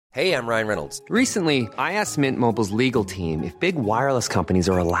Hey, I'm Ryan Reynolds. Recently, I asked Mint Mobile's legal team if big wireless companies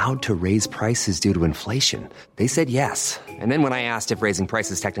are allowed to raise prices due to inflation. They said yes. And then when I asked if raising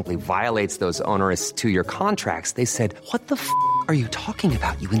prices technically violates those onerous two-year contracts, they said, "What the f*** are you talking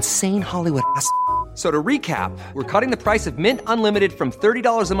about, you insane Hollywood ass?" So to recap, we're cutting the price of Mint Unlimited from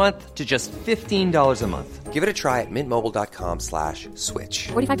 $30 a month to just $15 a month. Give it a try at mintmobile.com/switch.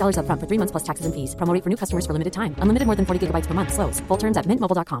 $45 up front for 3 months plus taxes and fees. Promo rate for new customers for limited time. Unlimited more than 40 gigabytes per month. Slows full terms at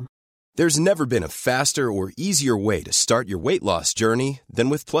mintmobile.com. There's never been a faster or easier way to start your weight loss journey than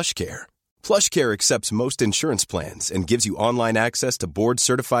with PlushCare. PlushCare accepts most insurance plans and gives you online access to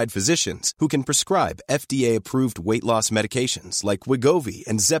board-certified physicians who can prescribe FDA-approved weight loss medications like Wegovy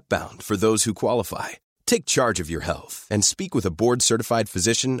and Zepbound for those who qualify. Take charge of your health and speak with a board-certified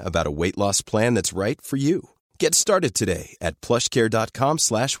physician about a weight loss plan that's right for you. Get started today at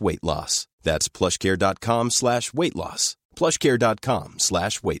plushcare.com/weight loss. That's plushcare.com/weight loss.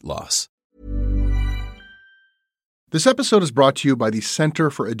 plushcare.com/weight loss. This episode is brought to you by the Center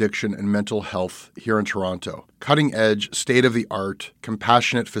for Addiction and Mental Health here in Toronto. Cutting edge, state-of-the-art,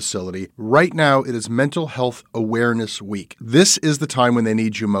 compassionate facility. Right now, it is Mental Health Awareness Week. This is the time when they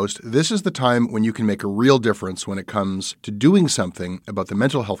need you most. This is the time when you can make a real difference when it comes to doing something about the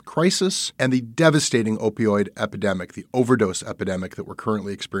mental health crisis and the devastating opioid epidemic, the overdose epidemic that we're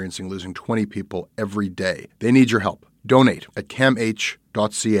currently experiencing, losing 20 people every day. They need your help. Donate at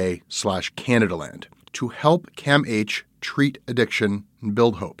camh.ca/Canadaland to help CAMH treat addiction and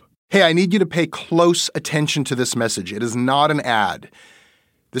build hope. Hey, I need you to pay close attention to this message. It is not an ad.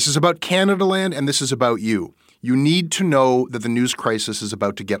 This is about Canadaland and this is about you. You need to know that the news crisis is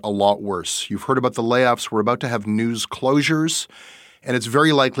about to get a lot worse. You've heard about the layoffs. We're about to have news closures, and it's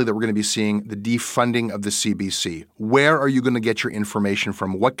very likely that we're going to be seeing the defunding of the CBC. Where are you going to get your information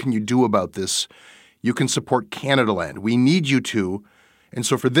from? What can you do about this? You can support Canadaland. We need you to. And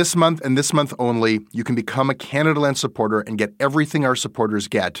so for this month and this month only, you can become a Canadaland supporter and get everything our supporters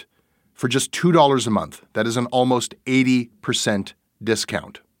get for just $2 a month. That is an almost 80%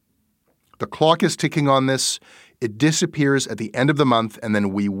 discount. The clock is ticking on this. It disappears at the end of the month, and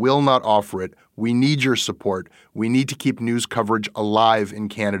then we will not offer it. We need your support. We need to keep news coverage alive in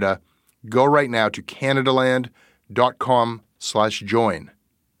Canada. Go right now to canadaland.com/join.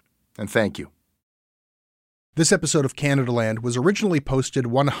 And thank you. This episode of Canadaland was originally posted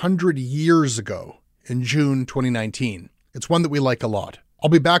 100 years ago in June 2019. It's one that we like a lot. I'll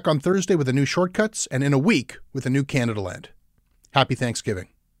be back on Thursday with a new Shortcuts and in a week with a new Canadaland. Happy Thanksgiving.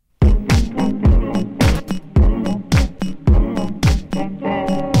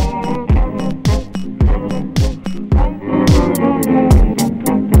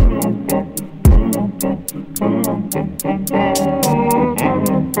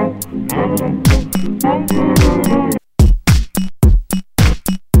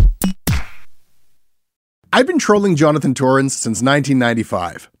 I've been trolling Jonathan Torrens since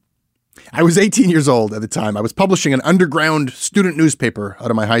 1995. I was 18 years old at the time. I was publishing an underground student newspaper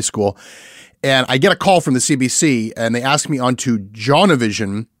out of my high school, and I get a call from the CBC, and they ask me onto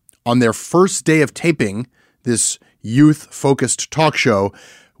Jonavision on their first day of taping this youth-focused talk show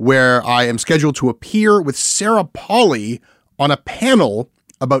where I am scheduled to appear with Sarah Polley on a panel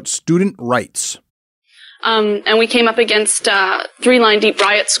about student rights. And we came up against Three-Line Deep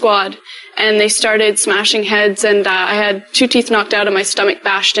Riot Squad, and they started smashing heads, and I had 2 teeth knocked out and my stomach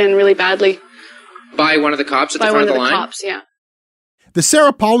bashed in really badly. By one of the cops at the front of the line? By one of the cops, yeah. The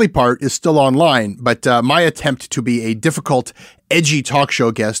Sarah Polley part is still online, but my attempt to be a difficult, edgy talk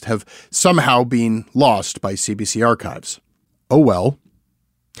show guest have somehow been lost by CBC archives. Oh well.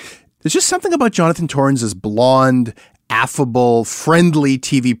 There's just something about Jonathan Torrens' blonde, affable, friendly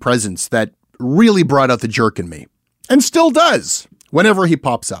TV presence that really brought out the jerk in me. And still does, whenever he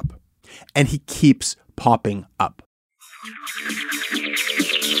pops up. And he keeps popping up.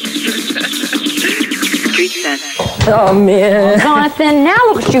 Oh, man. Jonathan, now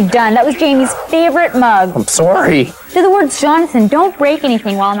look what you've done. That was Jamie's favorite mug. I'm sorry. To the words, Jonathan, don't break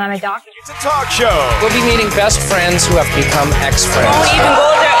anything while I'm at my doctor. It's a talk show. We'll be meeting best friends who have become ex-friends. Oh, you can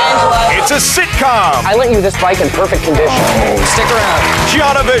go there, Angela. It's a sitcom. I lent you this bike in perfect condition. Stick around.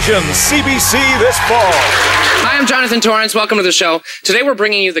 Jonavision, CBC this fall. Hi, I'm Jonathan Torrens. Welcome to the show. Today we're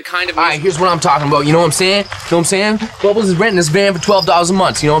bringing you the kind of... All right, here's what I'm talking about. You know what I'm saying? Bubbles is renting this van for $12 a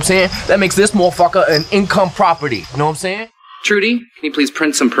month. You know what I'm saying? That makes this motherfucker an income property. You know what I'm saying? Trudy, can you please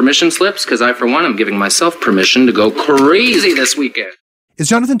print some permission slips? Because I, for one, am giving myself permission to go crazy this weekend. Is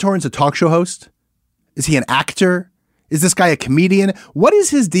Jonathan Torrens a talk show host? Is he an actor? Is this guy a comedian? What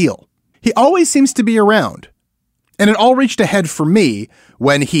is his deal? He always seems to be around. And it all reached a head for me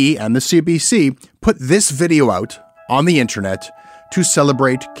when he and the CBC put this video out on the internet to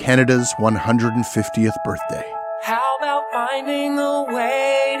celebrate Canada's 150th birthday. How about finding a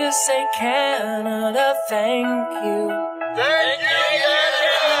way to say Canada thank you? Thank you,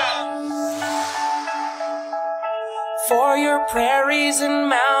 for your prairies and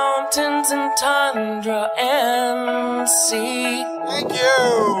mountains and tundra and sea. Thank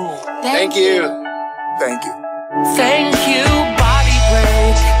you. Thank you. Thank you. Thank you, Bobby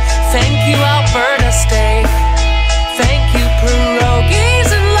Break. Thank you, Alberta Steak. Thank you,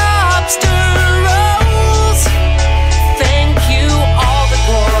 pierogies and lobster rolls. Thank you, all the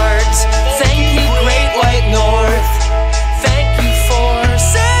gourds. Thank you, Great White North. Thank you,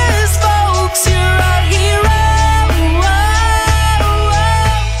 Forces, folks. You're a hero.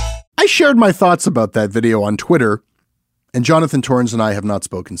 I shared my thoughts about that video on Twitter, and Jonathan Torrens and I have not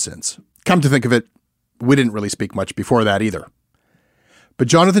spoken since. Come to think of it, we didn't really speak much before that either. But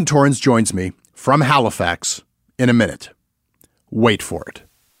Jonathan Torrens joins me from Halifax in a minute. Wait for it.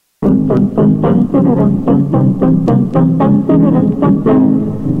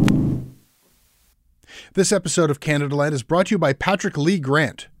 This episode of Canadaland is brought to you by Patrick Lee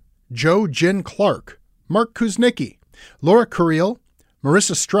Grant, Joe Jin Clark, Mark Kuznicki, Laura Curiel,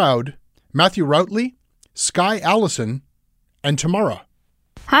 Marissa Stroud, Matthew Routley, Sky Allison, and Tamara.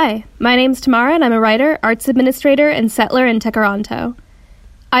 Hi, my name's Tamara and I'm a writer, arts administrator, and settler in Tekaronto.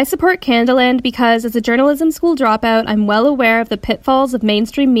 I support Canadaland because as a journalism school dropout, I'm well aware of the pitfalls of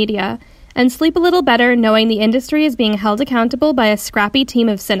mainstream media and sleep a little better knowing the industry is being held accountable by a scrappy team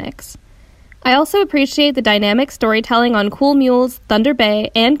of cynics. I also appreciate the dynamic storytelling on Cool Mules, Thunder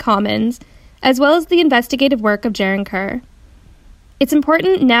Bay, and Commons, as well as the investigative work of Jaron Kerr. It's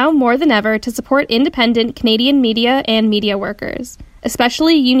important now more than ever to support independent Canadian media and media workers,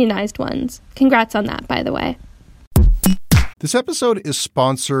 especially unionized ones. Congrats on that, by the way. This episode is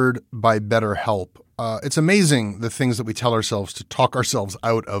sponsored by BetterHelp. It's amazing the things that we tell ourselves to talk ourselves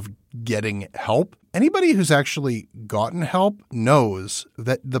out of getting help. Anybody who's actually gotten help knows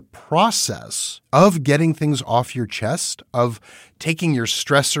that the process of getting things off your chest, of taking your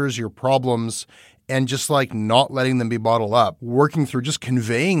stressors, your problems, and just like not letting them be bottled up, working through just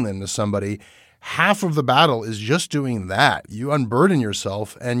conveying them to somebody, half of the battle is just doing that. You unburden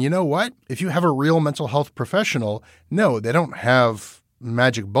yourself. And you know what? If you have a real mental health professional, no, they don't have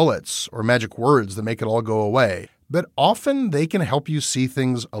magic bullets or magic words that make it all go away. But often they can help you see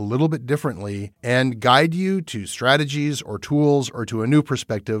things a little bit differently and guide you to strategies or tools or to a new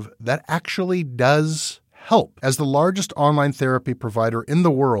perspective that actually does help. As the largest online therapy provider in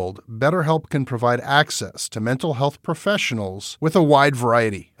the world, BetterHelp can provide access to mental health professionals with a wide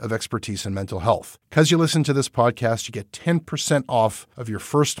variety of expertise in mental health. Because you listen to this podcast, you get 10% off of your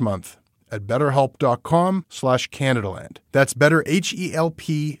first month at betterhelp.com/Canadaland. That's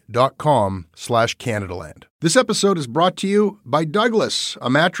betterhelp.com/Canadaland. This episode is brought to you by Douglas, a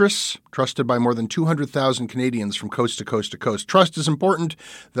mattress trusted by more than 200,000 Canadians from coast to coast to coast. Trust is important.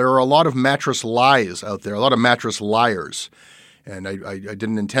 There are a lot of mattress lies out there, a lot of mattress liars. And I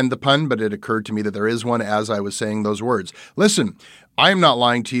didn't intend the pun, but it occurred to me that there is one as I was saying those words. Listen, I am not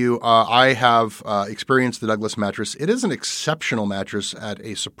lying to you. I have experienced the Douglas mattress. It is an exceptional mattress at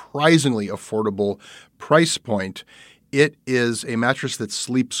a surprisingly affordable price point. It is a mattress that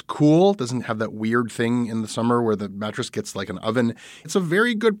sleeps cool, doesn't have that weird thing in the summer where the mattress gets like an oven. It's a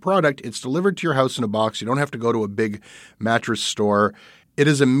very good product. It's delivered to your house in a box. You don't have to go to a big mattress store. It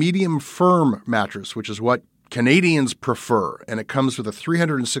is a medium firm mattress, which is what Canadians prefer, and it comes with a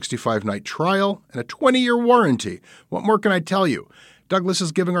 365-night trial and a 20-year warranty. What more can I tell you? Douglas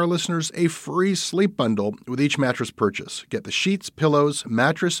is giving our listeners a free sleep bundle with each mattress purchase. Get the sheets, pillows,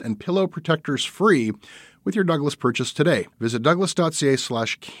 mattress, and pillow protectors free with your Douglas purchase today. Visit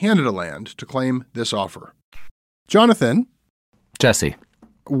douglas.ca/Canadaland to claim this offer. Jonathan. Jesse.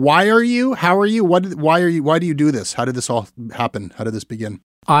 Why are you? How are you? Why do you do this? How did this all happen? How did this begin?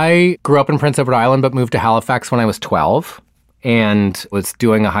 I grew up in Prince Edward Island, but moved to Halifax when I was 12 and was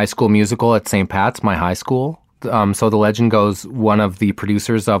doing a high school musical at St. Pat's, my high school. So the legend goes, one of the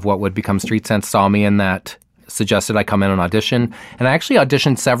producers of what would become Street Sense saw me in that, suggested I come in and audition. And I actually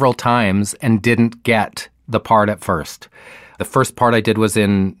auditioned several times and didn't get the part at first. The first part I did was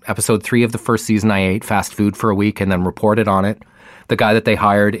in episode 3 of the first season. I ate fast food for a week and then reported on it. The guy that they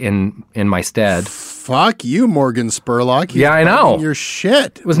hired in my stead. Fuck you, Morgan Spurlock. Yeah, I know. Your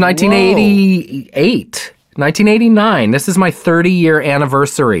shit. It was 1988, 1989. This is my 30-year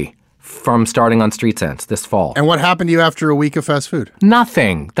anniversary from starting on Street Sense this fall. And what happened to you after a week of fast food?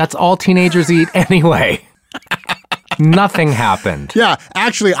 Nothing. That's all teenagers eat anyway. Nothing happened. Yeah,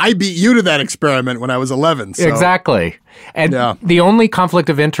 actually, I beat you to that experiment when I was 11. So. Exactly. And the only conflict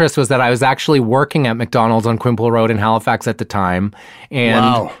of interest was that I was actually working at McDonald's on Quimple Road in Halifax at the time.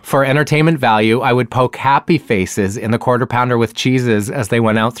 And for entertainment value, I would poke happy faces in the Quarter Pounder with cheeses as they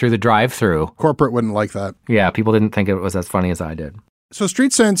went out through the drive-thru. Corporate wouldn't like that. Yeah, people didn't think it was as funny as I did. So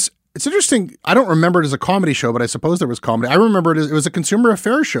Street Sense, it's interesting. I don't remember it as a comedy show, but I suppose there was comedy. I remember it was a consumer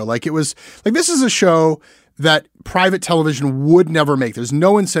affairs show. Like this is a show that private television would never make. There's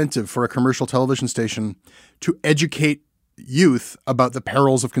no incentive for a commercial television station to educate youth about the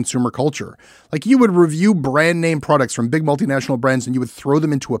perils of consumer culture. Like you would review brand name products from big multinational brands and you would throw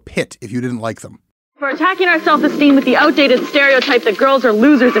them into a pit if you didn't like them. For attacking our self-esteem with the outdated stereotype that girls are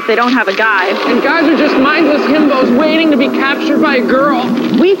losers if they don't have a guy. And guys are just mindless himbos waiting to be captured by a girl.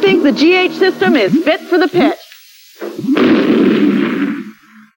 We think the GH system is fit for the pit.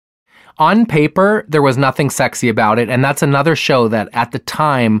 On paper, there was nothing sexy about it, and that's another show that at the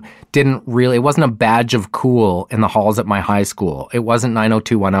time it wasn't a badge of cool in the halls at my high school. It wasn't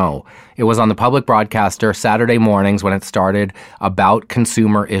 90210. It was on the public broadcaster Saturday mornings when it started about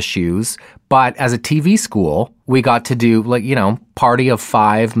consumer issues. But as a TV school, we got to do Party of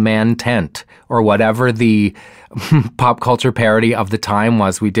Five Man Tent or whatever the pop culture parody of the time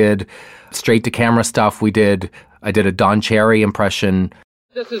was. We did straight to camera stuff. I did a Don Cherry impression.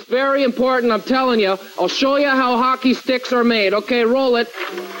 This is very important, I'm telling you. I'll show you how hockey sticks are made. Okay, roll it.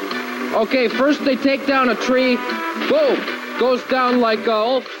 Okay, first they take down a tree. Boom! Goes down like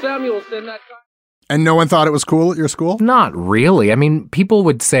old Samuelson. And no one thought it was cool at your school? Not really. I mean, people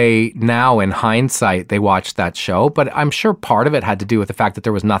would say now in hindsight they watched that show, but I'm sure part of it had to do with the fact that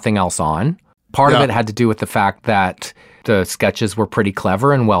there was nothing else on. Part of it had to do with the fact that the sketches were pretty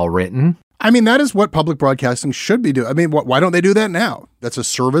clever and well written. I mean, that is what public broadcasting should be doing. I mean, why don't they do that now? That's a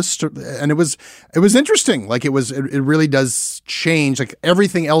service. And it was interesting. Like it really does change. Like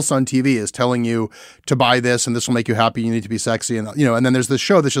everything else on TV is telling you to buy this and this will make you happy. You need to be sexy. And, and then there's this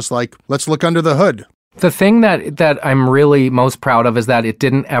show that's just like, let's look under the hood. The thing that I'm really most proud of is that it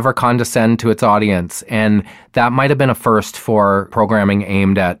didn't ever condescend to its audience, and that might have been a first for programming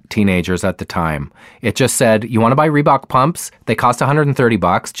aimed at teenagers at the time. It just said, you want to buy Reebok pumps? They cost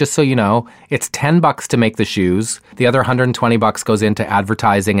 $130. Just so you know, it's $10 to make the shoes. The other $120 goes into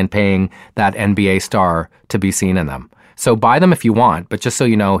advertising and paying that NBA star to be seen in them. So buy them if you want, but just so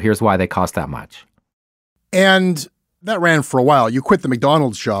you know, here's why they cost that much. And that ran for a while. You quit the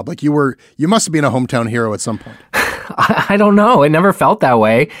McDonald's job. Like you must have been a hometown hero at some point. I don't know. It never felt that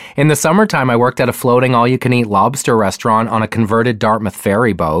way. In the summertime, I worked at a floating all-you-can-eat lobster restaurant on a converted Dartmouth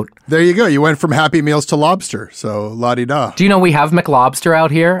ferry boat. There you go. You went from Happy Meals to lobster. So la-di-da. Do you know we have McLobster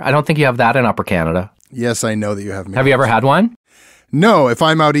out here? I don't think you have that in Upper Canada. Yes, I know that you have McLobster. Have you ever had one? No. If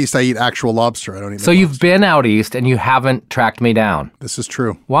I'm out east, I eat actual lobster. I don't eat So you've been out east and you haven't tracked me down. This is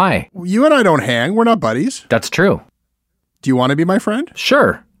true. Why? You and I don't hang. We're not buddies. That's true. Do you want to be my friend?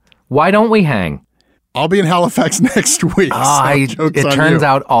 Sure. Why don't we hang? I'll be in Halifax next week. It turns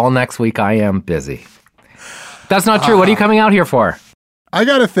out all next week I am busy. That's not true. What are you coming out here for? I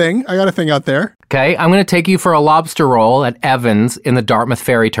got a thing out there. Okay, I'm going to take you for a lobster roll at Evans in the Dartmouth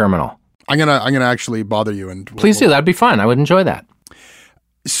Ferry Terminal. I'm gonna actually bother you and please do. That'd be fun. I would enjoy that.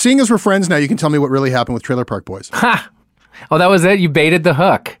 Seeing as we're friends now, you can tell me what really happened with Trailer Park Boys. Ha! Oh, that was it. You baited the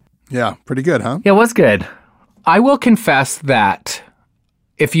hook. Yeah, pretty good, huh? Yeah, it was good. I will confess that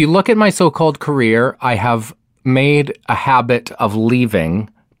if you look at my so-called career, I have made a habit of leaving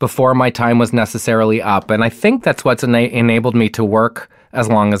before my time was necessarily up. And I think that's what's enabled me to work as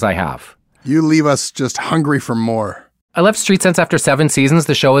long as I have. You leave us just hungry for more. I left Street Sense after 7 seasons.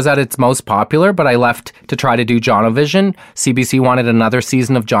 The show is at its most popular, but I left to try to do Jonovision. CBC wanted another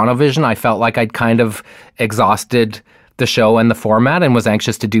season of Jonovision. I felt like I'd kind of exhausted the show and the format and was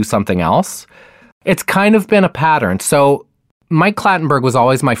anxious to do something else. It's kind of been a pattern. So Mike Clattenburg was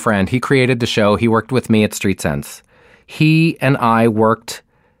always my friend. He created the show. He worked with me at Street Sense. He and I worked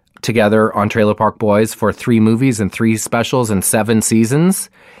together on Trailer Park Boys for 3 movies and 3 specials and 7 seasons.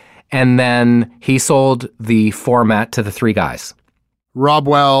 And then he sold the format to the 3 guys. Rob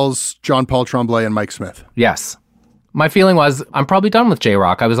Wells, John Paul Tremblay, and Mike Smith. Yes. My feeling was, I'm probably done with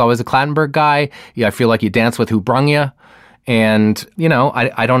J-Rock. I was always a Clattenburg guy. Yeah, I feel like you dance with who brung you. And,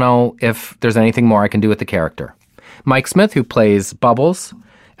 I don't know if there's anything more I can do with the character. Mike Smith, who plays Bubbles,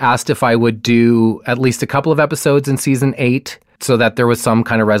 asked if I would do at least a couple of episodes in season 8 so that there was some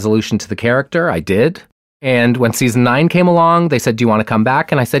kind of resolution to the character. I did. And when season 9 came along, they said, do you want to come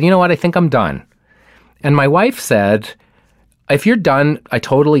back? And I said, you know what? I think I'm done. And my wife said, if you're done, I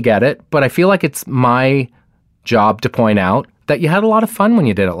totally get it. But I feel like it's my job to point out that you had a lot of fun when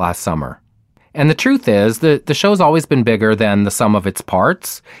you did it last summer. And the truth is, the show's always been bigger than the sum of its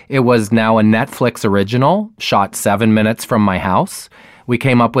parts. It was now a Netflix original, shot 7 minutes from my house. We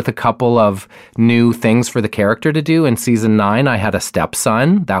came up with a couple of new things for the character to do. In season 9, I had a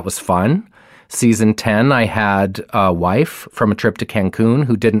stepson. That was fun. Season 10, I had a wife from a trip to Cancun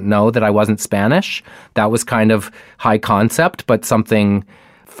who didn't know that I wasn't Spanish. That was kind of high concept, but something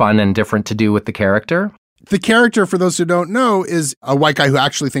fun and different to do with the character. The character, for those who don't know, is a white guy who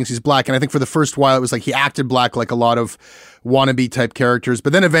actually thinks he's black. And I think for the first while, it was like he acted black like a lot of wannabe type characters.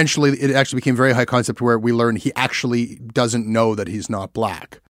 But then eventually it actually became very high concept where we learned he actually doesn't know that he's not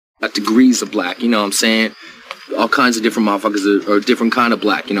black. Like degrees of black, you know what I'm saying? All kinds of different motherfuckers are different kind of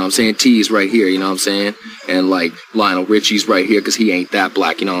black, you know what I'm saying? T's right here, you know what I'm saying? And like Lionel Richie's right here because he ain't that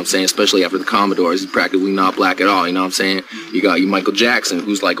black, you know what I'm saying? Especially after the Commodores, he's practically not black at all, you know what I'm saying? You got Michael Jackson,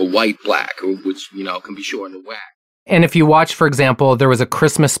 who's like a white black, which, you know, can be short and whack. And if you watch, for example, there was a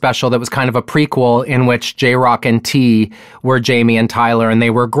Christmas special that was kind of a prequel in which J-Rock and T were Jamie and Tyler, and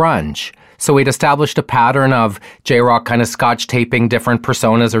they were grunge. So we'd established a pattern of J-Rock kind of scotch taping different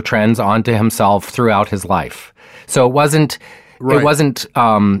personas or trends onto himself throughout his life. So it wasn't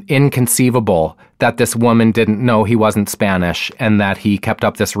inconceivable that this woman didn't know he wasn't Spanish and that he kept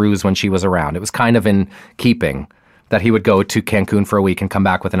up this ruse when she was around. It was kind of in keeping that he would go to Cancun for a week and come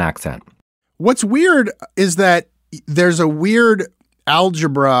back with an accent. What's weird is that there's a weird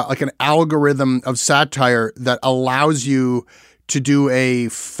algebra, like an algorithm of satire that allows you to do a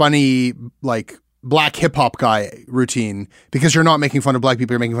funny, like, black hip-hop guy routine because you're not making fun of black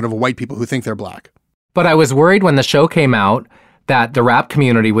people, you're making fun of white people who think they're black. But I was worried when the show came out that the rap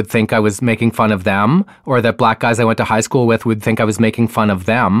community would think I was making fun of them, or that black guys I went to high school with would think I was making fun of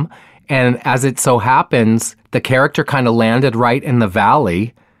them. And as it so happens, the character kind of landed right in the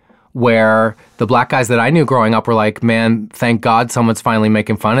valley where the black guys that I knew growing up were like, man, thank God someone's finally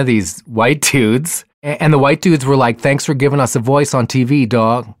making fun of these white dudes. And the white dudes were like, thanks for giving us a voice on TV,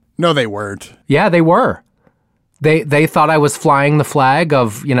 dog. No, they weren't. Yeah, they were. They thought I was flying the flag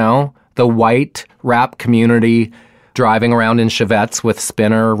of, you know, the white rap community driving around in Chevettes with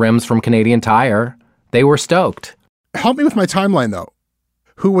spinner rims from Canadian Tire. They were stoked. Help me with my timeline, though.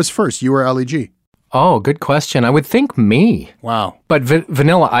 Who was first, you or Ali G? Oh, good question. I would think me. Wow. But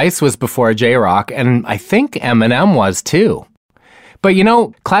Vanilla Ice was before J-Rock, and I think Eminem was too. But you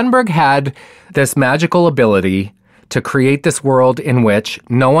know, Clattenburg had this magical ability to create this world in which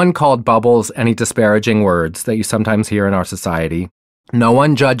no one called Bubbles any disparaging words that you sometimes hear in our society. No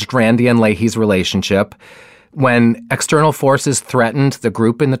one judged Randy and Leahy's relationship. When external forces threatened the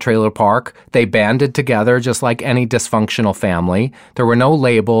group in the trailer park, they banded together just like any dysfunctional family. There were no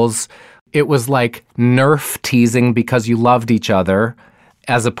labels. It was like Nerf teasing because you loved each other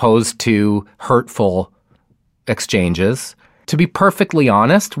as opposed to hurtful exchanges. To be perfectly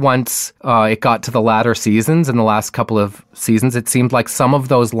honest, once it got to the latter seasons, in the last couple of seasons, it seemed like some of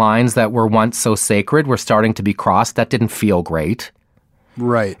those lines that were once so sacred were starting to be crossed. That didn't feel great.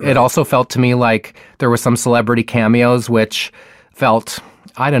 Right. It also felt to me like there were some celebrity cameos which felt,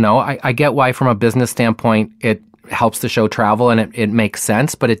 I don't know, I get why from a business standpoint it helps the show travel and it makes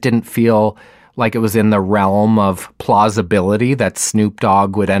sense, but it didn't feel like it was in the realm of plausibility that Snoop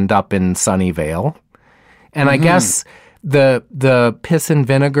Dogg would end up in Sunnyvale. And I guess the piss and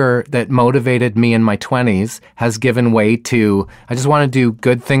vinegar that motivated me in my 20s has given way to, I just want to do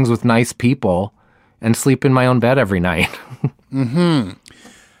good things with nice people and sleep in my own bed every night.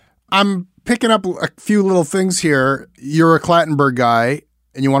 I'm picking up a few little things here. You're a Clattenburg guy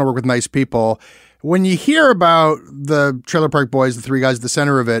and you want to work with nice people. When you hear about the Trailer Park Boys, the three guys at the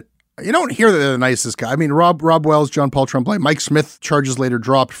center of it, you don't hear that they're the nicest guy. I mean, Rob Wells, John Paul Tremblay, Mike Smith, charges later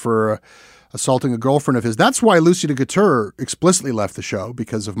dropped for assaulting a girlfriend of his. That's why Lucy DeCouture explicitly left the show,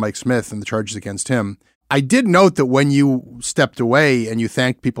 because of Mike Smith and the charges against him. I did note that when you stepped away and you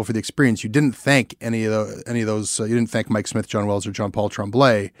thanked people for the experience, you didn't thank any of those. You didn't thank Mike Smith, John Wells, or John Paul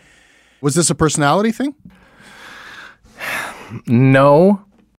Tremblay. Was this a personality thing? No.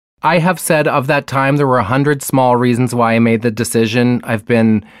 I have said of that time there were 100 small reasons why I made the decision. I've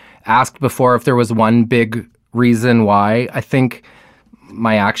been asked before if there was one big reason why. I think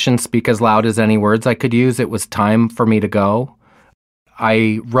my actions speak as loud as any words I could use. It was time for me to go.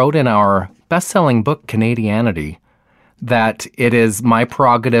 I wrote in our best-selling book, Canadianity, that it is my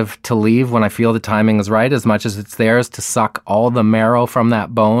prerogative to leave when I feel the timing is right, as much as it's theirs to suck all the marrow from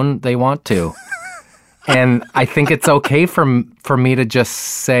that bone they want to. And I think it's okay for me to just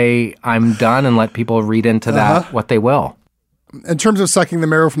say I'm done and let people read into that what they will. In terms of sucking the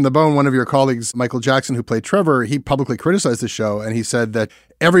marrow from the bone, one of your colleagues, Michael Jackson, who played Trevor, he publicly criticized the show, and he said that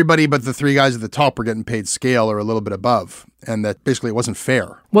everybody but the three guys at the top were getting paid scale or a little bit above, and that basically it wasn't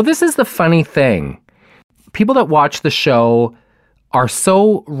fair. Well, this is the funny thing. People that watch the show are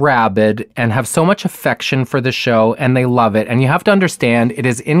so rabid and have so much affection for the show, and they love it. And you have to understand, it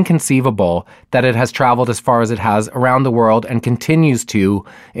is inconceivable that it has traveled as far as it has around the world and continues to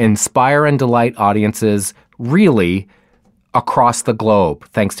inspire and delight audiences really across the globe,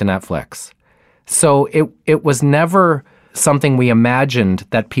 thanks to Netflix. So it was never something we imagined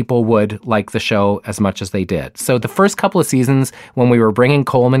that people would like the show as much as they did. So the first couple of seasons, when we were bringing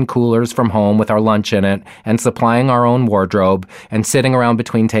Coleman coolers from home with our lunch in it and supplying our own wardrobe and sitting around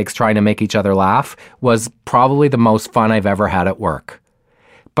between takes trying to make each other laugh, was probably the most fun I've ever had at work.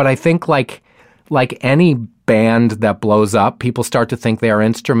 But I think like any band that blows up, people start to think their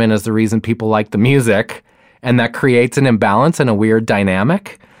instrument is the reason people like the music, and that creates an imbalance and a weird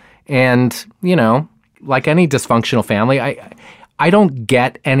dynamic. And, you know, like any dysfunctional family, I don't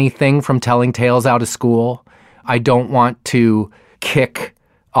get anything from telling tales out of school. I don't want to kick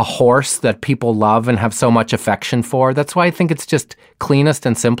a horse that people love and have so much affection for. That's why I think it's just cleanest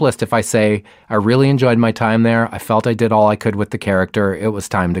and simplest if I say, I really enjoyed my time there. I felt I did all I could with the character. It was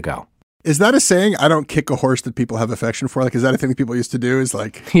time to go. Is that a saying? I don't kick a horse that people have affection for? Like, is that a thing that people used to do? Is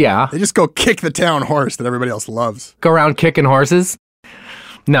like, yeah, they just go kick the town horse that everybody else loves. Go around kicking horses?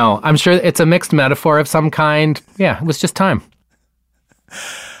 No, I'm sure it's a mixed metaphor of some kind. Yeah, it was just time.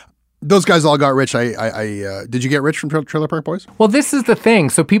 Those guys all got rich. Did you get rich from Trailer Park Boys? Well, this is the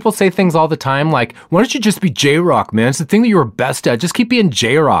thing. So people say things all the time like, why don't you just be J-Rock, man? It's the thing that you were best at. Just keep being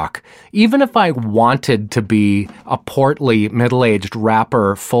J-Rock. Even if I wanted to be a portly, middle-aged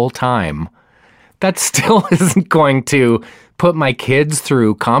rapper full-time, that still isn't going to put my kids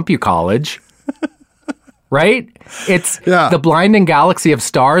through CompuCollege. Right? It's the blinding galaxy of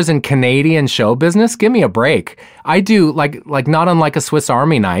stars in Canadian show business. Give me a break. I do, like not unlike a Swiss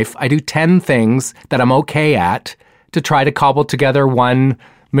Army knife, I do 10 things that I'm okay at to try to cobble together one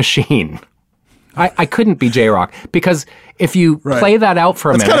machine. I couldn't be J-Rock, because if you play that out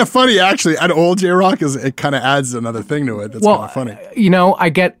for a minute... It's kind of funny, actually. An old J-Rock, it kind of adds another thing to it. That's kind of funny. You know, I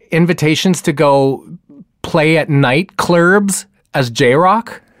get invitations to go play at night clubs as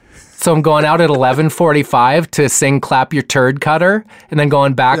J-Rock. So I'm going out at 11:45 to sing Clap Your Turd Cutter, and then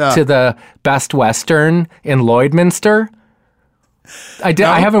going back to the Best Western in Lloydminster.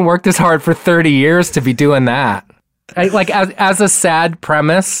 I haven't worked this hard for 30 years to be doing that. As a sad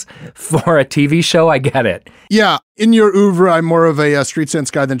premise for a TV show, I get it. Yeah, in your oeuvre, I'm more of a Street Sense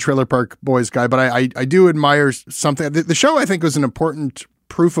guy than Trailer Park Boys guy, but I do admire something. The show, I think, was an important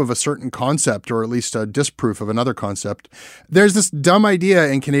proof of a certain concept, or at least a disproof of another concept. There's this dumb idea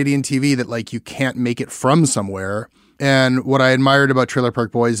in Canadian TV that like you can't make it from somewhere. And what I admired about Trailer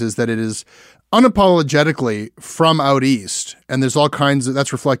Park Boys is that it is unapologetically from out east. And there's all kinds of,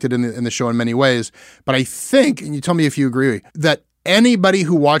 that's reflected in the show in many ways. But I think, and you tell me if you agree, that anybody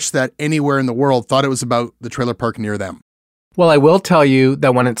who watched that anywhere in the world thought it was about the trailer park near them. Well, I will tell you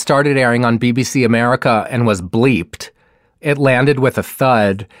that when it started airing on BBC America and was bleeped, it landed with a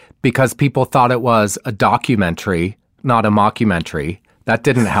thud because people thought it was a documentary, not a mockumentary. That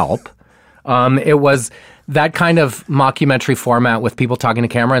didn't help. It was that kind of mockumentary format with people talking to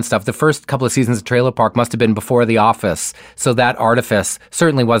camera and stuff. The first couple of seasons of Trailer Park must have been before The Office. So that artifice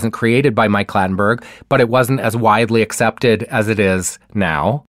certainly wasn't created by Mike Clattenburg, but it wasn't as widely accepted as it is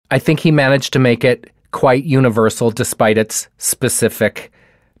now. I think he managed to make it quite universal despite its specific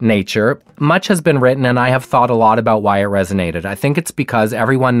nature. Much has been written, and I have thought a lot about why it resonated. I think it's because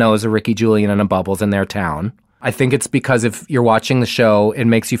everyone knows a Ricky Julian and a Bubbles in their town. I think it's because if you're watching the show, it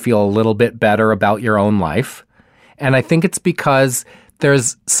makes you feel a little bit better about your own life. And I think it's because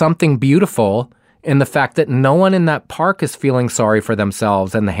there's something beautiful in the fact that no one in that park is feeling sorry for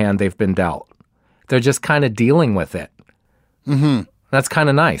themselves and the hand they've been dealt. They're just kind of dealing with it. Mm-hmm. That's kind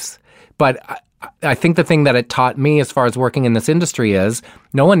of nice. But I think the thing that it taught me as far as working in this industry is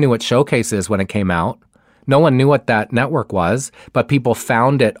no one knew what Showcase is when it came out. No one knew what that network was, but people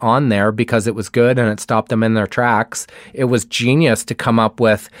found it on there because it was good and it stopped them in their tracks. It was genius to come up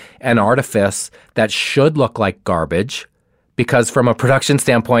with an artifice that should look like garbage because from a production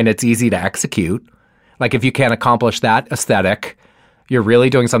standpoint, it's easy to execute. Like if you can't accomplish that aesthetic, you're really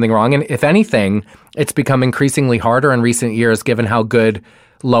doing something wrong. And if anything, it's become increasingly harder in recent years given how good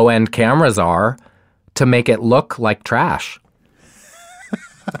low-end cameras are to make it look like trash.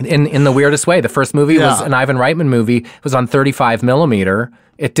 In the weirdest way. The first movie was an Ivan Reitman movie. It was on 35 millimeter.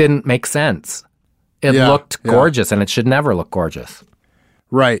 It didn't make sense. It looked gorgeous, and it should never look gorgeous.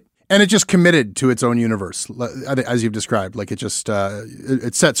 Right. And it just committed to its own universe, as you've described. Like it just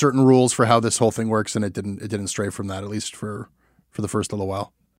it set certain rules for how this whole thing works, and it didn't stray from that, at least for for the first little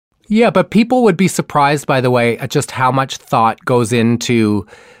while. Yeah, but people would be surprised, by the way, at just how much thought goes into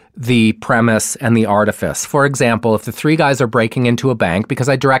the premise and the artifice. For example, if the three guys are breaking into a bank, because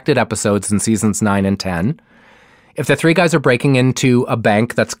I directed episodes in seasons 9 and 10, if the three guys are breaking into a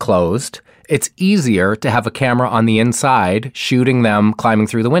bank that's closed, it's easier to have a camera on the inside shooting them climbing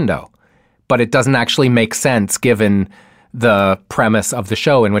through the window. But it doesn't actually make sense given the premise of the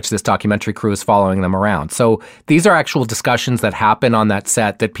show in which this documentary crew is following them around. So these are actual discussions that happen on that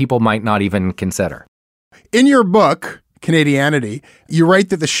set that people might not even consider. In your book, Canadianity, you write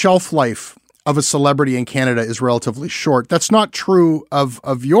that the shelf life of a celebrity in Canada is relatively short. That's not true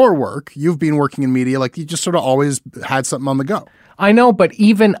of your work. You've been working in media, like you just sort of always had something on the go. I know, but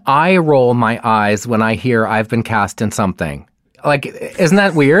even I roll my eyes when I hear I've been cast in something. Like, isn't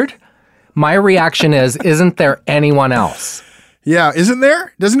that weird? My reaction is, isn't there anyone else? Yeah, isn't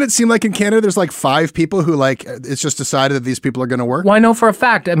there? Doesn't it seem like in Canada there's like 5 people who like, it's just decided that these people are going to work? Well, I know for a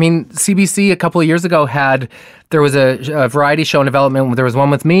fact. I mean, CBC a couple of years ago there was a variety show in development. There was one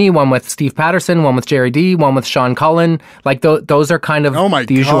with me, one with Steve Patterson, one with Jerry D, one with Sean Cullen. Like those are kind of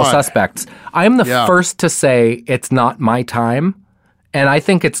the usual suspects. I'm the first to say it's not my time. And I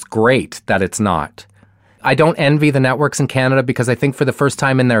think it's great that it's not. I don't envy the networks in Canada because I think for the first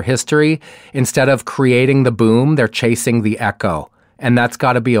time in their history, instead of creating the boom, they're chasing the echo. And that's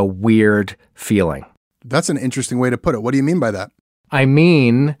got to be a weird feeling. That's an interesting way to put it. What do you mean by that? I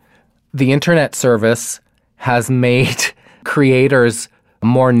mean, the internet service has made creators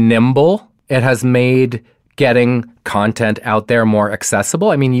more nimble. It has made getting content out there more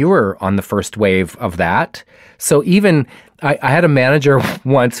accessible. I mean, you were on the first wave of that. So even I had a manager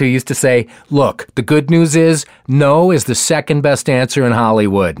once who used to say, look, the good news is no is the second best answer in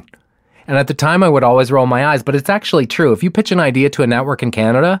Hollywood. And at the time, I would always roll my eyes, but it's actually true. If you pitch an idea to a network in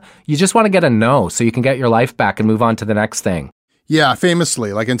Canada, you just want to get a no so you can get your life back and move on to the next thing. Yeah,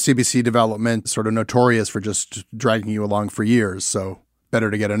 famously, like in CBC development, sort of notorious for just dragging you along for years. So better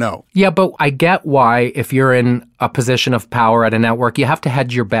to get a no. Yeah, but I get why if you're in a position of power at a network, you have to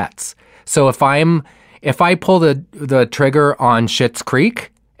hedge your bets. So if I pull the trigger on Schitt's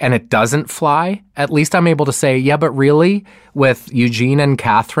Creek and it doesn't fly, at least I'm able to say, yeah, but really, with Eugene and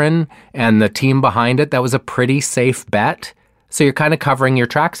Catherine and the team behind it, that was a pretty safe bet. So you're kind of covering your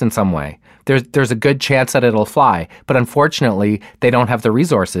tracks in some way. There's a good chance that it'll fly. But unfortunately, they don't have the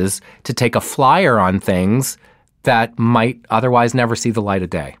resources to take a flyer on things that might otherwise never see the light of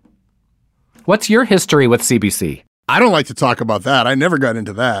day. What's your history with CBC? I don't like to talk about that. I never got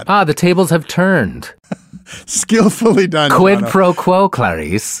into that. The tables have turned. Skillfully done. Quid pro quo,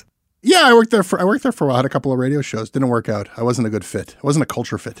 Clarice. Yeah, I worked there for a while. I had a couple of radio shows. Didn't work out. I wasn't a good fit. I wasn't a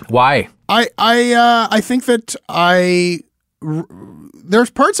culture fit. Why? I think that there's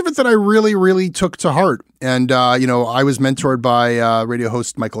parts of it that I really, really took to heart. And, I was mentored by radio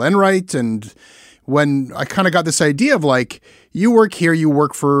host Michael Enright. And when I kind of got this idea of like, you work here, you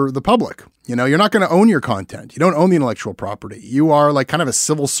work for the public. You're not going to own your content. You don't own the intellectual property. You are like kind of a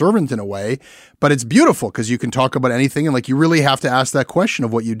civil servant in a way, but it's beautiful because you can talk about anything. And like, you really have to ask that question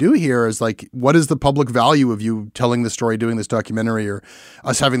of what you do here is like, what is the public value of you telling the story, doing this documentary or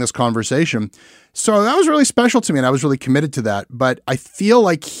us having this conversation? So that was really special to me and I was really committed to that. But I feel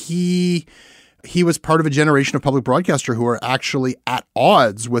like he was part of a generation of public broadcaster who are actually at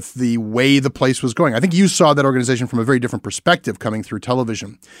odds with the way the place was going. I think you saw that organization from a very different perspective coming through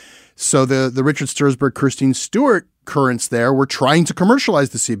television. So the Richard Sturzberg, Kirsten Stewart currents there were trying to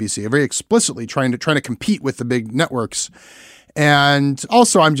commercialize the CBC, very explicitly trying to compete with the big networks. And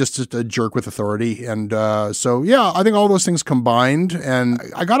also, I'm just a jerk with authority. And so, yeah, I think all those things combined, and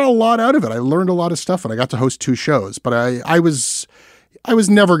I got a lot out of it. I learned a lot of stuff, and I got to host 2 shows. But I was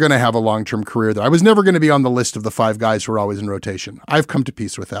never going to have a long-term career there. I was never going to be on the list of the 5 guys who are always in rotation. I've come to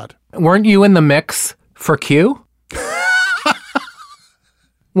peace with that. Weren't you in the mix for Q?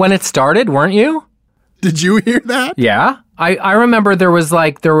 When it started, weren't you? Did you hear that? Yeah. I remember there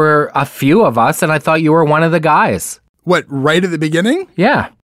were a few of us, and I thought you were one of the guys. What, right at the beginning?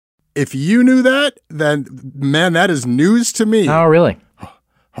 Yeah. If you knew that, then, man, that is news to me. Oh, really?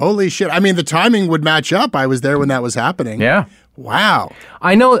 Holy shit. I mean, the timing would match up. I was there when that was happening. Yeah. Wow.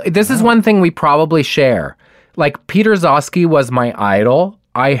 I know this is one thing we probably share. Like, Peter Zosky was my idol.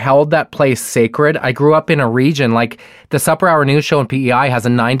 I held that place sacred. I grew up in a region like the Supper Hour News Show in PEI has a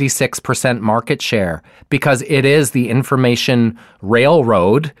 96% market share because it is the information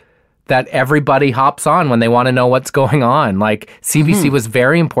railroad that everybody hops on when they want to know what's going on. Like CBC was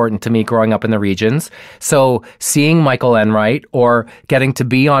very important to me growing up in the regions. So seeing Michael Enright or getting to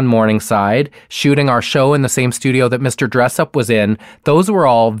be on Morningside, shooting our show in the same studio that Mr. Dressup was in, those were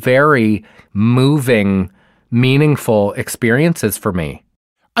all very moving meaningful experiences for me.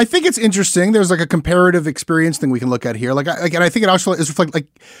 I think it's interesting. There's like a comparative experience thing we can look at here. And I think it also is like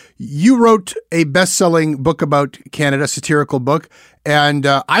you wrote a best-selling book about Canada, satirical book, and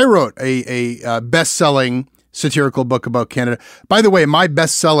I wrote a best-selling satirical book about Canada. By the way, my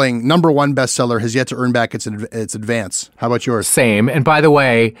best-selling, number one bestseller has yet to earn back its advance. How about yours? Same. And by the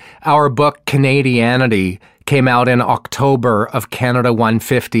way, our book, Canadianity, came out in October of Canada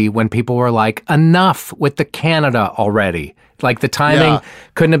 150 when people were like, enough with the Canada already. Like the timing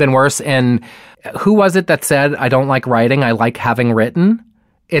couldn't have been worse. And who was it that said, I don't like writing, I like having written?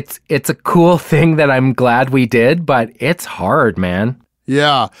 It's a cool thing that I'm glad we did, but it's hard, man.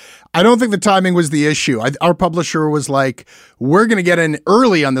 Yeah. I don't think the timing was the issue. Our publisher was like, we're going to get in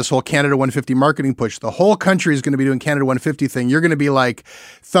early on this whole Canada 150 marketing push. The whole country is going to be doing Canada 150 thing. You're going to be like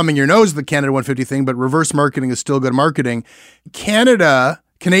thumbing your nose at the Canada 150 thing, but reverse marketing is still good marketing.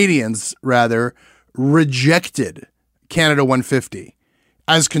 Canadians rejected Canada 150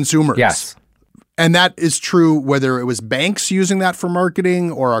 as consumers. Yes. And that is true whether it was banks using that for marketing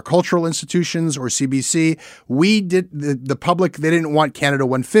or our cultural institutions or CBC. The public, they didn't want Canada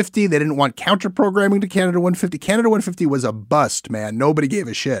 150. They didn't want counter-programming to Canada 150. Canada 150 was a bust, man. Nobody gave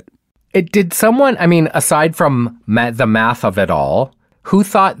a shit. Aside from the math of it all, who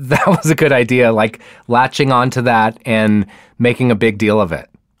thought that was a good idea, like latching onto that and making a big deal of it?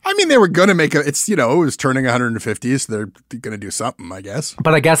 I mean, they were going to make it was turning 150, so they're going to do something, I guess.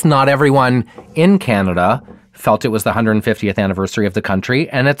 But I guess not everyone in Canada felt it was the 150th anniversary of the country,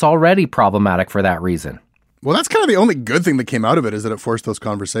 and it's already problematic for that reason. Well, that's kind of the only good thing that came out of it, is that it forced those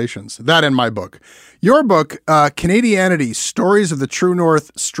conversations. That and my book. Your book, Canadianity, Stories of the True North,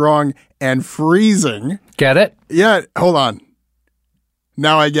 Strong and Freezing. Get it? Yeah, hold on.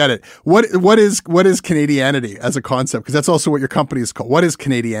 Now I get it. What is Canadianity as a concept? Because that's also what your company is called. What is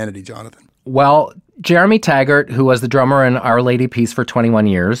Canadianity, Jonathan? Well, Jeremy Taggart, who was the drummer in Our Lady Peace for 21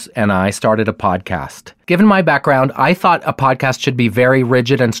 years, and I started a podcast. Given my background, I thought a podcast should be very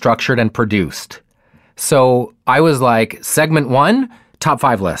rigid and structured and produced. So I was like, segment 1, top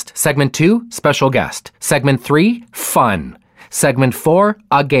 5 list. Segment 2, special guest. Segment 3, fun. Segment 4,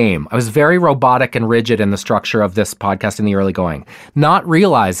 a game. I was very robotic and rigid in the structure of this podcast in the early going, not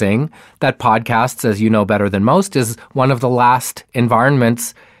realizing that podcasts, as you know better than most, is one of the last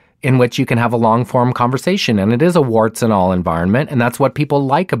environments in which you can have a long-form conversation. And it is a warts and all environment, and that's what people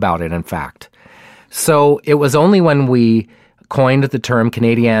like about it, in fact. So it was only when we coined the term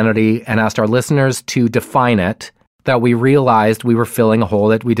Canadianity and asked our listeners to define it that we realized we were filling a hole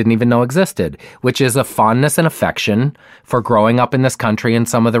that we didn't even know existed, which is a fondness and affection for growing up in this country and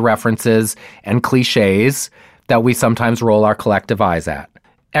some of the references and cliches that we sometimes roll our collective eyes at.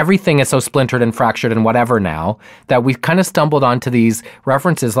 Everything is so splintered and fractured and whatever now that we've kind of stumbled onto these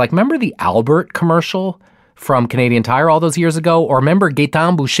references. Like, remember the Albert commercial from Canadian Tire all those years ago? Or remember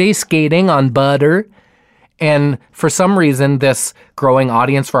Gaetan Boucher skating on butter? And for some reason, this growing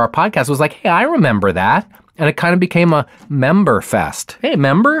audience for our podcast was like, hey, I remember that. And it kind of became a member fest. Hey,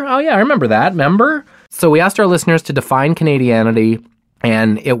 member? Oh, yeah, I remember that. Member? So we asked our listeners to define Canadianity,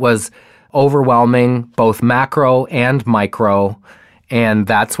 and it was overwhelming, both macro and micro. And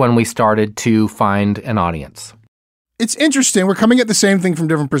that's when we started to find an audience. It's interesting. We're coming at the same thing from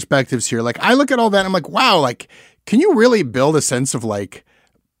different perspectives here. Like, I look at all that and I'm like, wow, like, can you really build a sense of like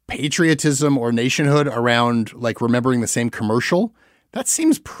patriotism or nationhood around like remembering the same commercial? That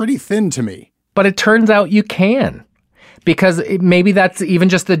seems pretty thin to me. But it turns out you can, because maybe that's even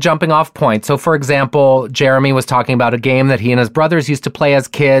just the jumping off point. So, for example, Jeremy was talking about a game that he and his brothers used to play as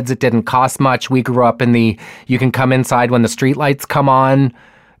kids. It didn't cost much. We grew up in the you can come inside when the streetlights come on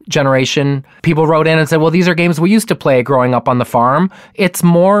generation. People wrote in and said, well, these are games we used to play growing up on the farm. It's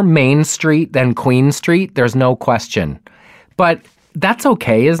more Main Street than Queen Street. There's no question. But that's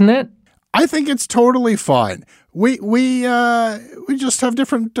okay, isn't it? I think it's totally fine. We just have a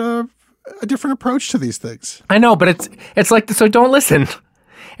different approach to these things. I know, but it's like, so don't listen.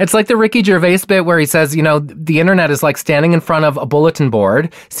 It's like the Ricky Gervais bit where he says, you know, the internet is like standing in front of a bulletin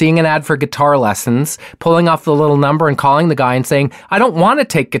board, seeing an ad for guitar lessons, pulling off the little number and calling the guy and saying, I don't want to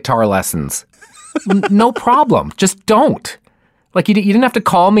take guitar lessons. No problem. Just don't. Like, you didn't have to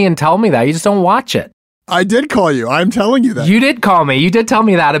call me and tell me that. You just don't watch it. I did call you. I'm telling you that. You did call me. You did tell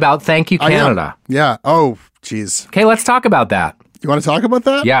me that about Thank You Canada. Yeah. Oh, geez. Okay, let's talk about that. You want to talk about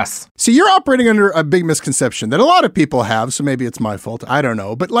that? Yes. See, you're operating under a big misconception that a lot of people have, so maybe it's my fault. I don't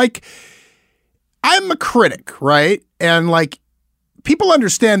know. But like, I'm a critic, right? And like, people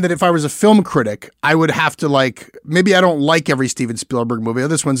understand that if I was a film critic, I would have to like, maybe I don't like every Steven Spielberg movie. Oh,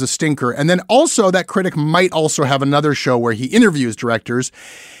 this one's a stinker. And then also that critic might also have another show where he interviews directors.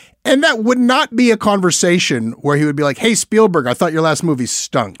 And that would not be a conversation where he would be like, hey, Spielberg, I thought your last movie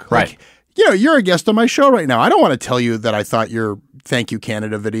stunk. Right. Like, you're a guest on my show right now. I don't want to tell you that I thought your Thank You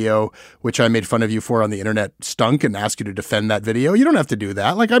Canada video, which I made fun of you for on the internet, stunk and ask you to defend that video. You don't have to do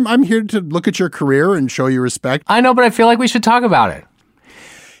that. Like, I'm here to look at your career and show you respect. I know, but I feel like we should talk about it.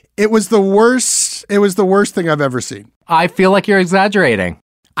 It was the worst. It was the worst thing I've ever seen. I feel like you're exaggerating.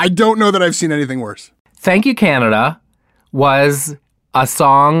 I don't know that I've seen anything worse. Thank You Canada was a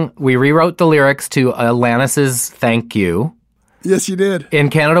song. We rewrote the lyrics to Alanis's Thank You. Yes, you did. In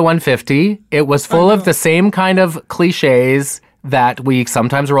Canada 150. It was full of the same kind of cliches that we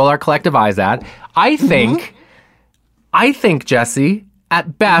sometimes roll our collective eyes at. I think, Jesse,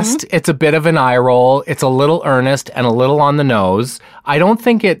 at best, it's a bit of an eye roll. It's a little earnest and a little on the nose. I don't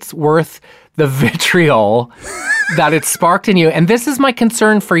think it's worth the vitriol that it sparked in you. And this is my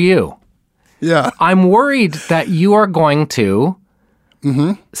concern for you. Yeah. I'm worried that you are going to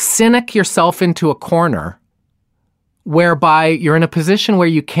cynic yourself into a corner whereby you're in a position where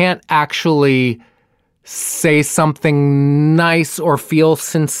you can't actually say something nice or feel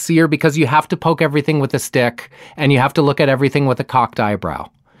sincere because you have to poke everything with a stick and you have to look at everything with a cocked eyebrow.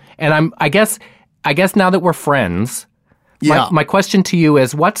 And I guess now that we're friends, my question to you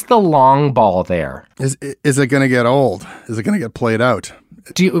is, what's the long ball there? Is it going to get old? Is it going to get played out?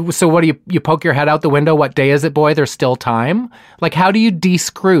 So what do you poke your head out the window? What day is it, boy? There's still time? Like, how do you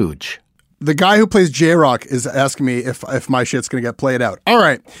de-Scrooge? The guy who plays J-Rock is asking me if my shit's going to get played out. All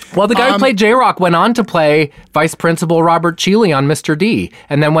right. Well, the guy who played J-Rock went on to play Vice Principal Robert Cheeley on Mr. D,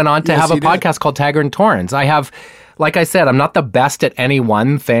 and then went on to have a podcast called Taggart and Torrens. I have, like I said, I'm not the best at any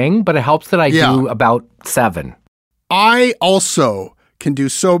one thing, but it helps that I do about 7. I also can do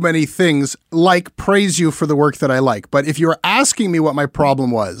so many things, like praise you for the work that I like. But if you're asking me what my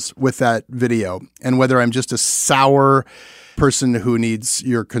problem was with that video and whether I'm just a sour person who needs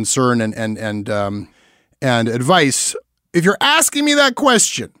your concern and advice, if you're asking me that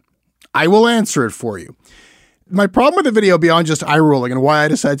question, I will answer it for you. My problem with the video, beyond just eye rolling and why I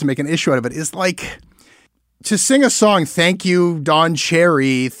decided to make an issue out of it, is like to sing a song, thank you, Don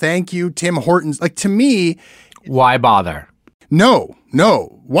Cherry, thank you, Tim Hortons. Like, to me, why bother? No.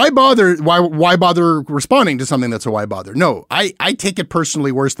 Why bother? Why bother responding to something that's a why bother? No, I take it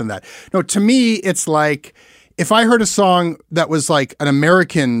personally worse than that. No, to me, it's like, if I heard a song that was like an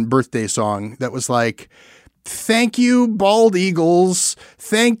American birthday song that was like, thank you, Bald Eagles,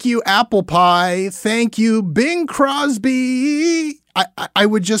 thank you, Apple Pie, thank you, Bing Crosby, I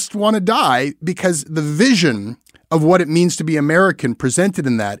would just want to die, because the vision of what it means to be American presented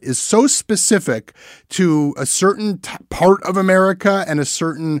in that is so specific to a certain part of America and a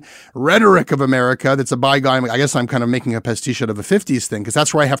certain rhetoric of America that's a bygone. I guess I'm kind of making a pastiche out of a 50s thing, because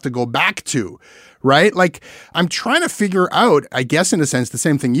that's where I have to go back to, right? Like, I'm trying to figure out, I guess in a sense, the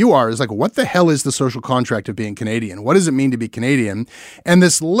same thing you are, is like, what the hell is the social contract of being Canadian? What does it mean to be Canadian? And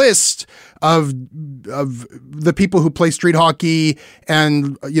this list of the people who play street hockey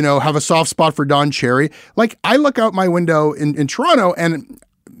and, have a soft spot for Don Cherry. Like, I look out my window in Toronto and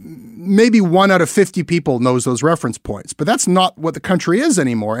maybe 1 out of 50 people knows those reference points, but that's not what the country is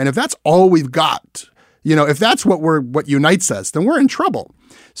anymore. And if that's all we've got, if that's what unites us, then we're in trouble.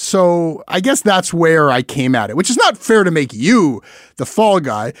 So I guess that's where I came at it, which is not fair to make you the fall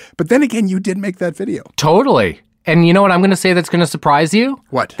guy. But then again, you did make that video. Totally. And you know what I'm going to say that's going to surprise you?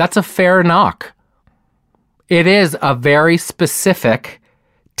 What? That's a fair knock. It is a very specific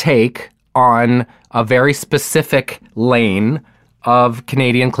take on a very specific lane of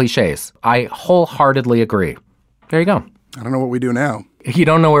Canadian cliches. I wholeheartedly agree. There you go. I don't know what we do now. You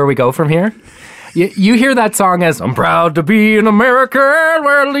don't know where we go from here? You hear that song as, I'm proud to be an American,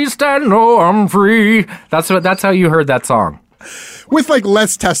 where at least I know I'm free. That's how you heard that song. With like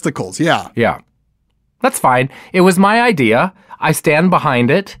less testicles, yeah. Yeah. That's fine. It was my idea. I stand behind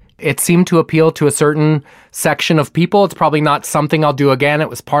it. It seemed to appeal to a certain section of people. It's probably not something I'll do again. It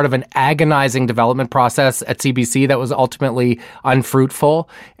was part of an agonizing development process at CBC that was ultimately unfruitful,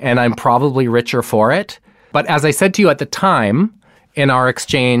 and I'm probably richer for it. But as I said to you at the time, in our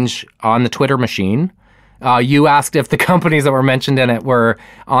exchange on the Twitter machine, you asked if the companies that were mentioned in it were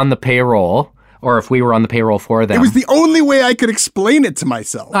on the payroll, or if we were on the payroll for them. It was the only way I could explain it to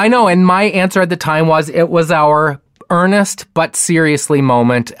myself. I know, and my answer at the time was, it was our earnest but seriously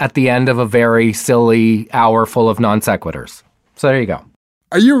moment at the end of a very silly hour full of non sequiturs. So there you go.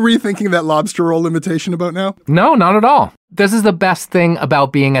 Are you rethinking that lobster roll imitation about now? No, not at all. This is the best thing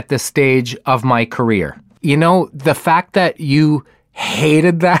about being at this stage of my career. The fact that you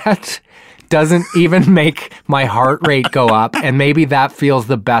hated that doesn't even make my heart rate go up, and maybe that feels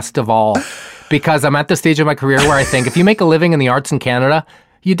the best of all, because I'm at the stage of my career where I think if you make a living in the arts in Canada,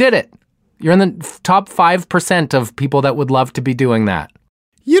 You did it. You're in the top 5% of people that would love to be doing that.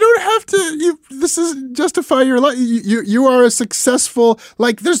 You don't have to. This is justify your life. You are a successful.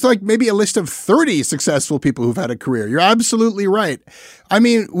 Like there's like maybe a list of 30 successful people who've had a career. You're absolutely right. I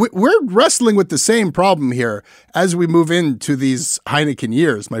mean, we're wrestling with the same problem here as we move into these Heineken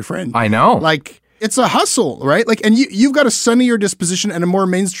years, my friend. I know. Like. It's a hustle, right? Like, and you've got a sunnier disposition and a more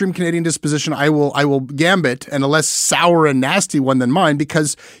mainstream Canadian disposition. I will gambit, and a less sour and nasty one than mine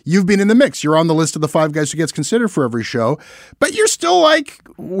because you've been in the mix. You're on the list of the 5 guys who gets considered for every show, but you're still like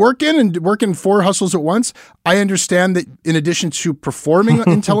working 4 hustles at once. I understand that in addition to performing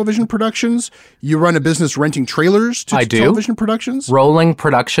in television productions, you run a business renting trailers to television productions.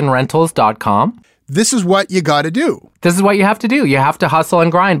 RollingProductionRentals.com. This is what you got to do. This is what you have to do. You have to hustle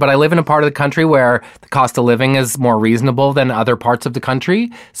and grind. But I live in a part of the country where the cost of living is more reasonable than other parts of the country.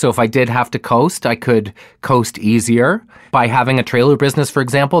 So if I did have to coast, I could coast easier by having a trailer business, for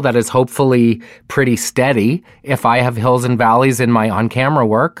example, that is hopefully pretty steady. If I have hills and valleys in my on-camera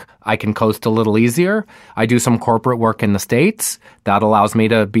work, I can coast a little easier. I do some corporate work in the States. That allows me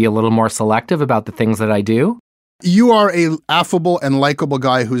to be a little more selective about the things that I do. You are a affable and likable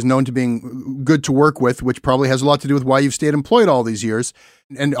guy who's known to being good to work with, which probably has a lot to do with why you've stayed employed all these years,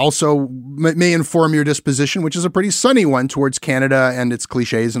 and also may inform your disposition, which is a pretty sunny one towards Canada and its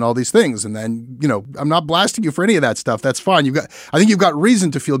cliches and all these things. And then, I'm not blasting you for any of that stuff. That's fine. I think you've got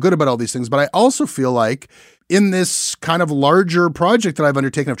reason to feel good about all these things, but I also feel like in this kind of larger project that I've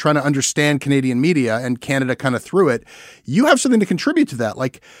undertaken of trying to understand Canadian media and Canada kind of through it, you have something to contribute to that.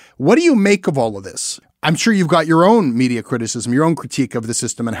 Like, what do you make of all of this? I'm sure you've got your own media criticism, your own critique of the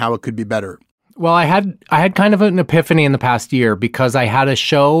system and how it could be better. Well, I had kind of an epiphany in the past year because I had a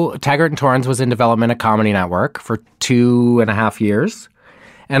show, Taggart and Torrens was in development at Comedy Network for 2.5 years.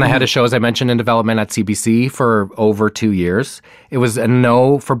 And I had a show, as I mentioned, in development at CBC for over 2 years. It was a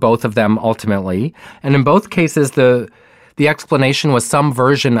no for both of them ultimately. And in both cases, the explanation was some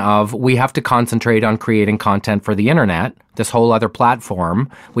version of we have to concentrate on creating content for the internet, this whole other platform.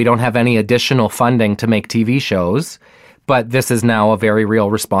 We don't have any additional funding to make TV shows, but this is now a very real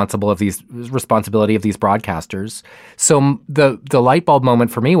responsibility of these broadcasters. So the light bulb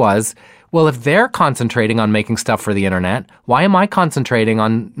moment for me was, well, if they're concentrating on making stuff for the internet, why am I concentrating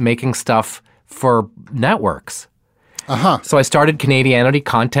on making stuff for networks? So I started Canadianity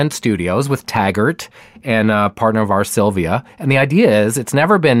Content Studios with Taggart and a partner of ours, Sylvia. And the idea is it's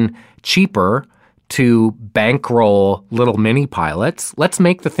never been cheaper to bankroll little mini pilots. Let's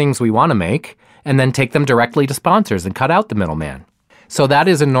make the things we want to make and then take them directly to sponsors and cut out the middleman. So that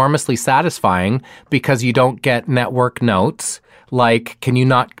is enormously satisfying because you don't get network notes like, can you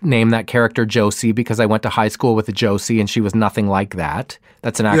not name that character Josie because I went to high school with a Josie and she was nothing like that.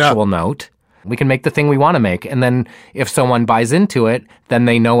 That's an actual note. We can make the thing we want to make. And then if someone buys into it, then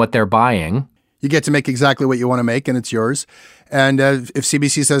they know what they're buying. You get to make exactly what you want to make, and it's yours. And if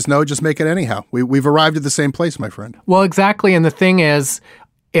CBC says no, just make it anyhow. We've arrived at the same place, my friend. Well, exactly. And the thing is,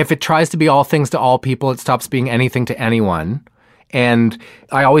 if it tries to be all things to all people, it stops being anything to anyone. And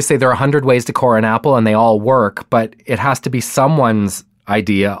I always say there are 100 ways to core an apple, and they all work, but it has to be someone's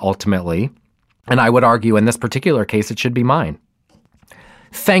idea ultimately. And I would argue in this particular case, it should be mine.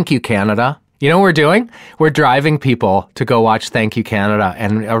 Thank you, Canada. You know what we're doing? We're driving people to go watch Thank You, Canada,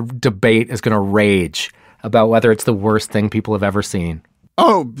 and a debate is going to rage about whether it's the worst thing people have ever seen.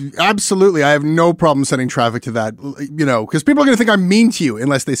 Oh, absolutely. I have no problem sending traffic to that, because people are going to think I'm mean to you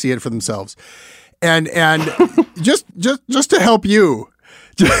unless they see it for themselves. And just to help you,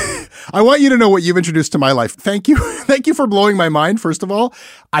 I want you to know what you've introduced to my life. Thank you. Thank you for blowing my mind, first of all.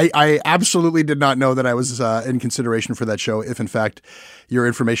 I absolutely did not know that I was in consideration for that show. If, in fact, your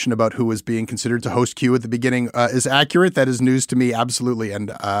information about who was being considered to host Q at the beginning is accurate, that is news to me, absolutely.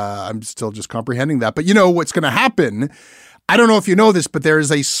 And I'm still just comprehending that. But you know what's going to happen? I don't know if you know this, but there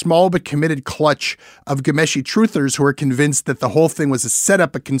is a small but committed clutch of Ghomeshi truthers who are convinced that the whole thing was a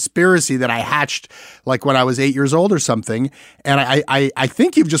setup, a conspiracy that I hatched like when I was 8 years old or something. And I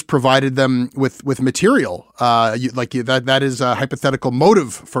think you've just provided them with material. That is a hypothetical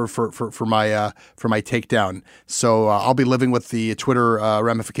motive for my takedown. So I'll be living with the Twitter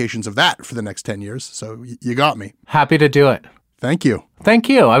ramifications of that for the next 10 years. So you got me. Happy to do it. Thank you. Thank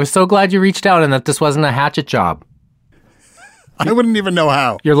you. I was so glad you reached out and that this wasn't a hatchet job. I wouldn't even know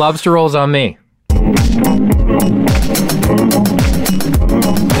how. Your lobster roll's on me.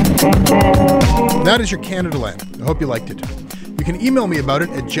 That is your Canadaland. I hope you liked it. You can email me about it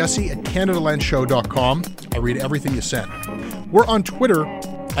at jesse@canadalandshow.com. I read everything you send. We're on Twitter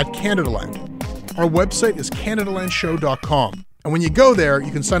at Canadaland. Our website is canadalandshow.com. And when you go there,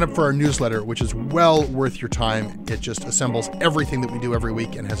 you can sign up for our newsletter, which is well worth your time. It just assembles everything that we do every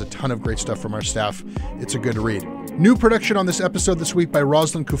week and has a ton of great stuff from our staff. It's a good read. New production on this episode this week by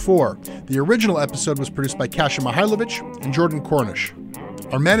Rosalind Kufor. The original episode was produced by Kasia Mihailovich and Jordan Cornish.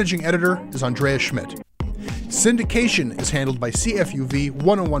 Our managing editor is Andrea Schmidt. Syndication is handled by CFUV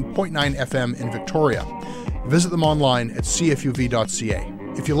 101.9 FM in Victoria. Visit them online at cfuv.ca.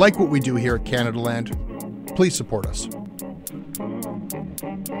 If you like what we do here at Canadaland, please support us.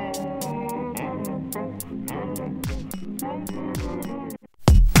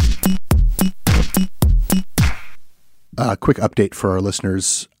 Quick update for our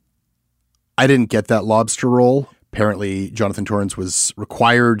listeners. I didn't get that lobster roll. Apparently, Jonathan Torrens was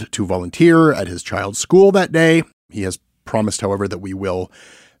required to volunteer at his child's school that day. He has promised, however, that we will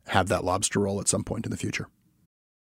have that lobster roll at some point in the future.